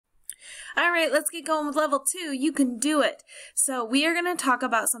All right, let's get going with level 2. You can do it. So we are going to talk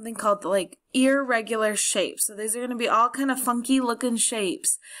about something called irregular shapes. So these are going to be all kind of funky looking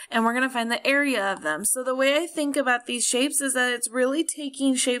shapes, and we're going to find the area of them. So the way I think about these shapes is that it's really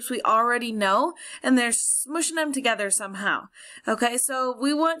taking shapes we already know and they're smushing them together somehow. Okay, so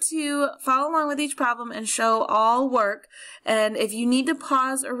we want to follow along with each problem and show all work. And if you need to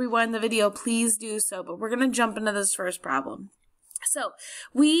pause or rewind the video, please do so. But we're going to jump into this first problem. So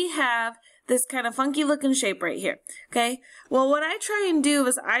we have this kind of funky looking shape right here. Okay. Well, what I try and do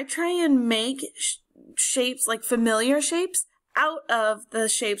is I try and make shapes, like familiar shapes, out of the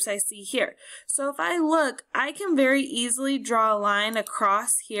shapes I see here. So if I look, I can very easily draw a line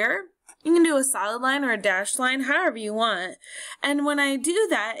across here. You can do a solid line or a dashed line, however you want. And when I do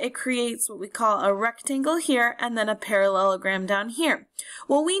that, it creates what we call a rectangle here and then a parallelogram down here.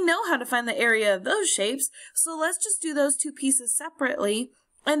 Well, we know how to find the area of those shapes, so let's just do those two pieces separately,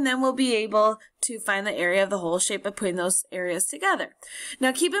 and then we'll be able to find the area of the whole shape by putting those areas together.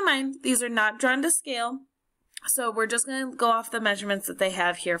 Now keep in mind, these are not drawn to scale. So we're just going to go off the measurements that they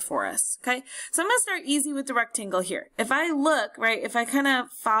have here for us, okay? So I'm going to start easy with the rectangle here. If I look, right, if I kind of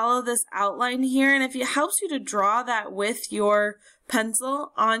follow this outline here, and if it helps you to draw that with your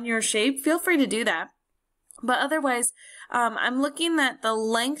pencil on your shape, feel free to do that. But otherwise, I'm looking at the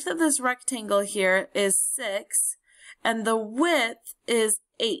length of this rectangle here is 6, and the width is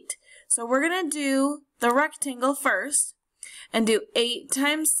 8. So we're going to do the rectangle first, and do 8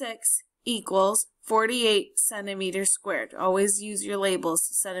 times 6 equals 48 centimeters squared. Always use your labels,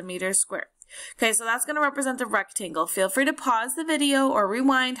 centimeters squared. Okay, so that's going to represent the rectangle. Feel free to pause the video or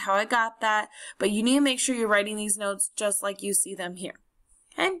rewind how I got that, but you need to make sure you're writing these notes just like you see them here.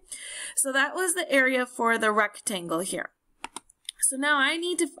 Okay, so that was the area for the rectangle here. So now I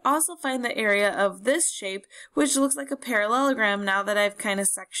need to also find the area of this shape, which looks like a parallelogram now that I've kind of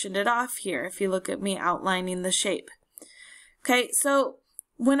sectioned it off here, if you look at me outlining the shape. Okay, so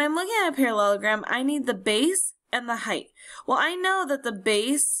when I'm looking at a parallelogram, I need the base and the height. Well, I know that the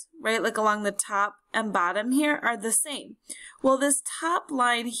base, right, like along the top and bottom here, are the same. Well, this top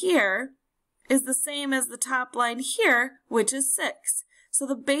line here is the same as the top line here, which is 6. So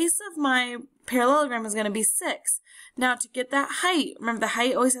the base of my parallelogram is going to be 6. Now, to get that height, remember the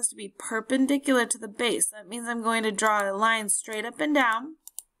height always has to be perpendicular to the base. That means I'm going to draw a line straight up and down,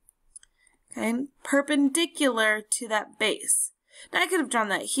 okay, perpendicular to that base. Now I could have drawn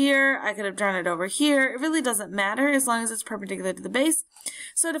that here, I could have drawn it over here. It really doesn't matter as long as it's perpendicular to the base.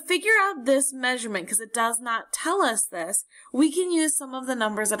 So to figure out this measurement, because it does not tell us this, we can use some of the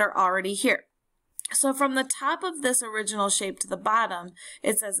numbers that are already here. So from the top of this original shape to the bottom,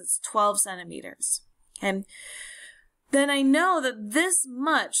 it says it's 12 centimeters. Okay. Then I know that this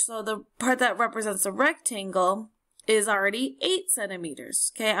much, so the part that represents a rectangle, is already 8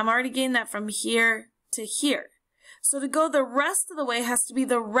 centimeters. Okay, I'm already getting that from here to here. So to go the rest of the way has to be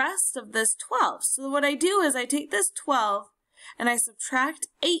the rest of this 12. So what I do is I take this 12 and I subtract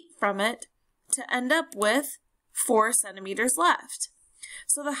 8 from it to end up with 4 centimeters left.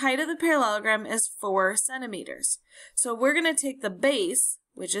 So the height of the parallelogram is 4 centimeters. So we're going to take the base,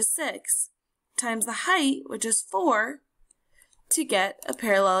 which is 6, times the height, which is 4, to get a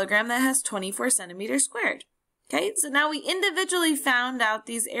parallelogram that has 24 centimeters squared. Okay, so now we individually found out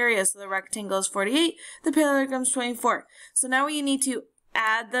these areas. So the rectangle is 48, the parallelogram is 24. So now we need to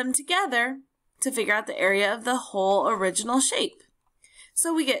add them together to figure out the area of the whole original shape.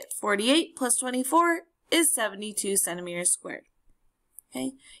 So we get 48 plus 24 is 72 centimeters squared.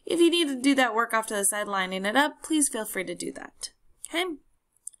 Okay, if you need to do that work off to the side, lining it up, please feel free to do that. Okay,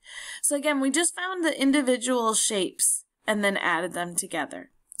 so again, we just found the individual shapes and then added them together.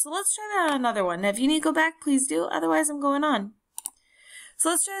 So let's try that on another one. Now, if you need to go back, please do. Otherwise, I'm going on. So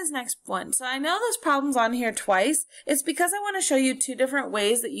let's try this next one. So I know this problem's on here twice. It's because I want to show you 2 different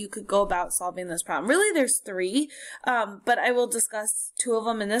ways that you could go about solving this problem. Really, there's 3, but I will discuss 2 of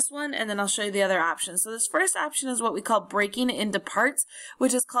them in this one, and then I'll show you the other options. So this first option is what we call breaking it into parts,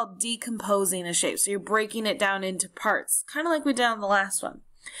 which is called decomposing a shape. So you're breaking it down into parts, kind of like we did on the last one.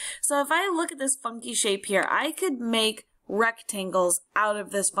 So if I look at this funky shape here, I could make rectangles out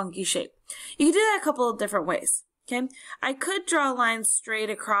of this funky shape. You can do that a couple of different ways. Okay, I could draw lines straight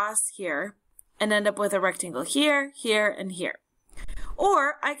across here and end up with a rectangle here, here, and here.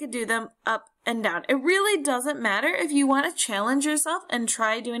 Or I could do them up and down. It really doesn't matter. If you want to challenge yourself and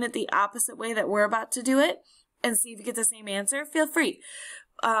try doing it the opposite way that we're about to do it and see if you get the same answer, feel free.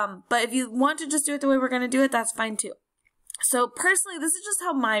 But if you want to just do it the way we're going to do it, that's fine too. So personally, this is just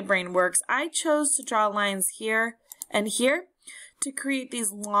how my brain works. I chose to draw lines here and here to create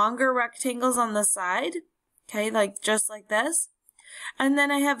these longer rectangles on the side, okay, like just like this. And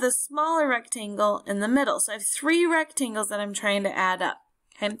then I have the smaller rectangle in the middle. So I have 3 rectangles that I'm trying to add up.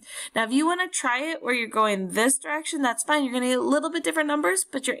 Okay. Now, if you want to try it where you're going this direction, that's fine. You're going to get a little bit different numbers,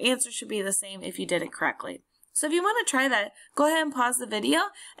 but your answer should be the same if you did it correctly. So if you want to try that, go ahead and pause the video,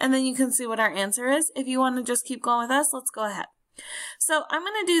 and then you can see what our answer is. If you want to just keep going with us, let's go ahead. So I'm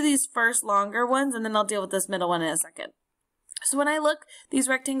going to do these first longer ones, and then I'll deal with this middle one in a second. So when I look, these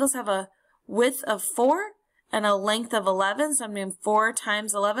rectangles have a width of 4 and a length of 11, so I'm doing 4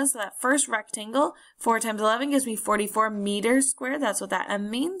 times 11. So that first rectangle, 4 times 11, gives me 44 meters squared. That's what that M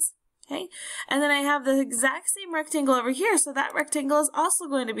means. Okay, and then I have the exact same rectangle over here, so that rectangle is also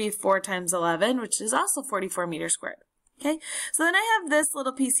going to be 4 times 11, which is also 44 meters squared. Okay, so then I have this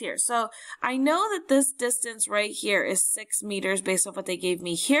little piece here. So I know that this distance right here is 6 meters based off what they gave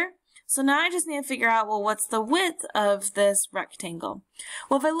me here. So now I just need to figure out, well, what's the width of this rectangle?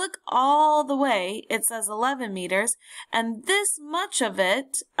 Well, if I look all the way, it says 11 meters, and this much of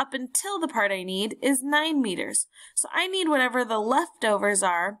it, up until the part I need, is 9 meters. So I need whatever the leftovers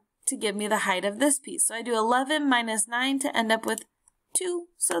are to give me the height of this piece. So I do 11 minus 9 to end up with 2.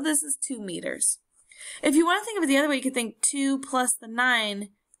 So this is 2 meters. If you want to think of it the other way, you could think 2 plus the 9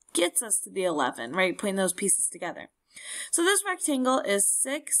 gets us to the 11, right? Putting those pieces together. So this rectangle is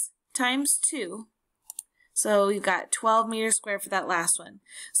 6 times 2. So we've got 12 meters squared for that last one.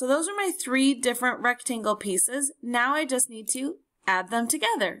 So those are my 3 different rectangle pieces. Now I just need to add them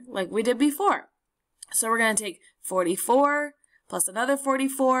together like we did before. So we're going to take 44 plus another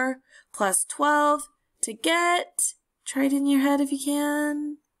 44 plus 12 to get, try it in your head if you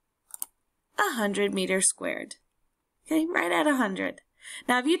can, 100 meters squared. Okay, right at 100.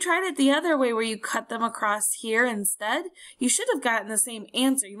 Now, if you tried it the other way where you cut them across here instead, you should have gotten the same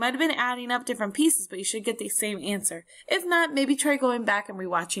answer. You might have been adding up different pieces, but you should get the same answer. If not, maybe try going back and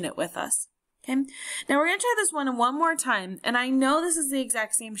rewatching it with us. Okay, now we're going to try this one more time, and I know this is the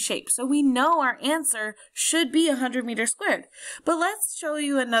exact same shape, so we know our answer should be 100 meters squared. But let's show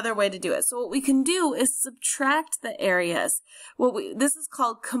you another way to do it. So what we can do is subtract the areas. This is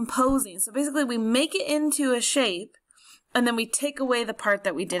called composing. So basically we make it into a shape, and then we take away the part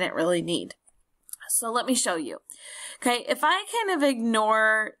that we didn't really need. So let me show you. Okay, if I kind of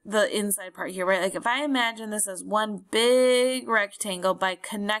ignore the inside part here, right? Like if I imagine this as one big rectangle by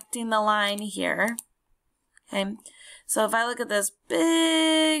connecting the line here. Okay, so if I look at this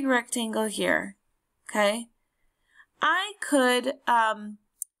big rectangle here, okay, I could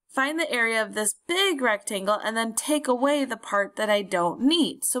find the area of this big rectangle and then take away the part that I don't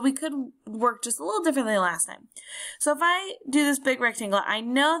need. So we could work just a little differently than last time. So if I do this big rectangle, I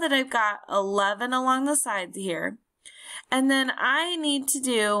know that I've got 11 along the sides here. And then I need to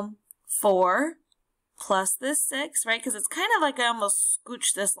do 4 plus this 6, right? Because it's kind of like I almost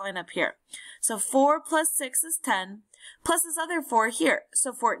scooched this line up here. So 4 plus 6 is 10, plus this other 4 here,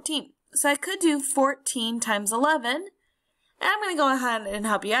 so 14. So I could do 14 times 11. And I'm going to go ahead and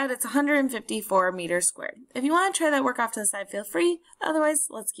help you out. It's 154 meters squared. If you want to try that work off to the side, feel free. Otherwise,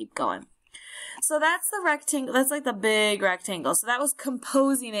 let's keep going. So that's the rectangle. That's like the big rectangle. So that was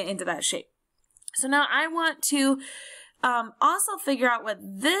composing it into that shape. So now I want to also figure out what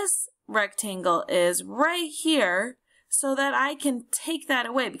this rectangle is right here so that I can take that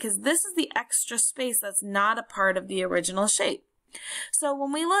away, because this is the extra space that's not a part of the original shape. So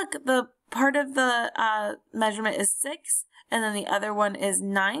when we look, the part of the measurement is 6. And then the other one is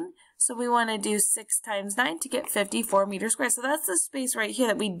 9. So we want to do 6 times 9 to get 54 meters squared. So that's the space right here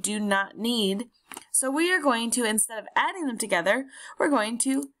that we do not need. So we are going to, instead of adding them together, we're going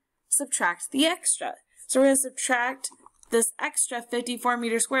to subtract the extra. So we're going to subtract this extra 54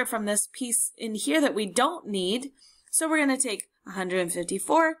 meters squared from this piece in here that we don't need. So we're going to take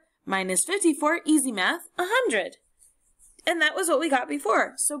 154 minus 54, easy math, 100. And that was what we got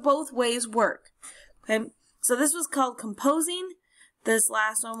before. So both ways work. Okay. So this was called composing. This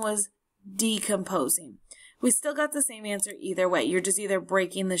last one was decomposing. We still got the same answer either way. You're just either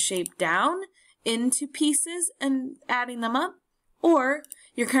breaking the shape down into pieces and adding them up, or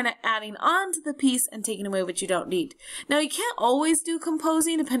you're kind of adding on to the piece and taking away what you don't need. Now, you can't always do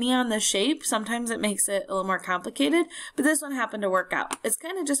composing depending on the shape. Sometimes it makes it a little more complicated, but this one happened to work out. It's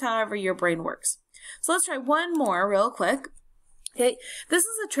kind of just however your brain works. So let's try one more real quick. Okay, this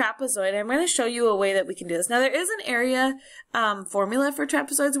is a trapezoid. I'm going to show you a way that we can do this. Now, there is an area formula for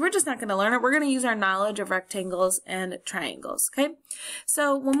trapezoids. We're just not going to learn it. We're going to use our knowledge of rectangles and triangles, okay?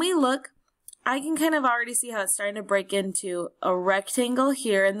 So when we look, I can kind of already see how it's starting to break into a rectangle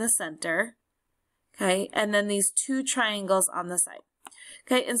here in the center, okay? And then these 2 triangles on the side.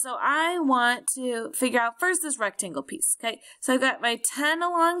 Okay, and so I want to figure out first this rectangle piece, okay? So I've got my 10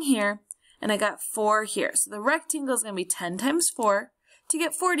 along here, and I got 4 here. So the rectangle is going to be 10 times 4 to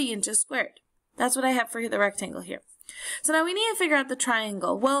get 40 inches squared. That's what I have for the rectangle here. So now we need to figure out the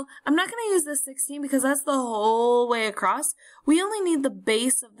triangle. Well, I'm not going to use this 16 because that's the whole way across. We only need the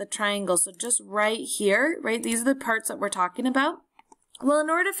base of the triangle, so just right here, right? These are the parts that we're talking about. Well, in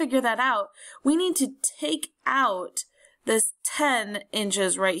order to figure that out, we need to take out this 10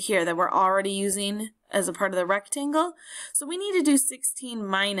 inches right here that we're already using as a part of the rectangle. So we need to do 16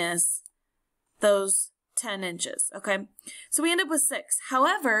 minus those 10 inches, okay? So we end up with 6.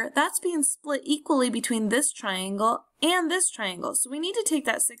 However, that's being split equally between this triangle and this triangle. So we need to take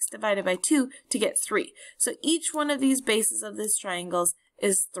that 6 divided by 2 to get 3. So each one of these bases of this triangle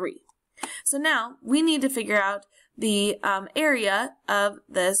is 3. So now we need to figure out the area of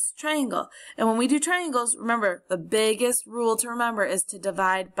this triangle. And when we do triangles, remember, the biggest rule to remember is to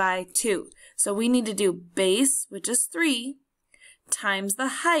divide by 2. So we need to do base, which is 3, times the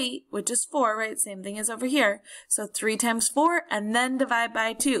height, which is 4, right? Same thing as over here. So 3 times 4, and then divide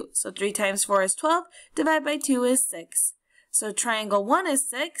by 2. So 3 times 4 is 12, divide by 2 is 6. So triangle 1 is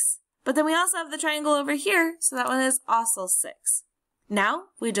 6, but then we also have the triangle over here, so that one is also 6. Now,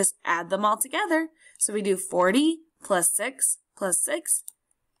 we just add them all together. So we do 40 plus 6 plus 6,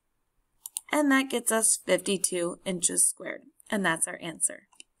 and that gets us 52 inches squared. And that's our answer.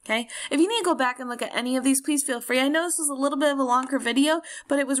 Okay, if you need to go back and look at any of these, please feel free. I know this was a little bit of a longer video,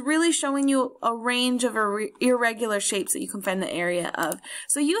 but it was really showing you a range of irregular shapes that you can find the area of.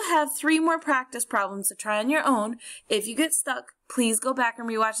 So you have 3 more practice problems to try on your own. If you get stuck, please go back and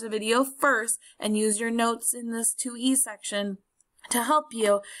rewatch the video first and use your notes in this 2E section to help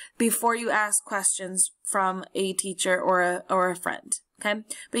you before you ask questions from a teacher or a friend. Okay,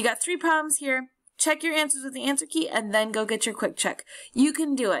 but you got 3 problems here. Check your answers with the answer key and then go get your quick check. You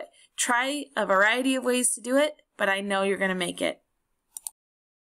can do it. Try a variety of ways to do it, but I know you're going to make it.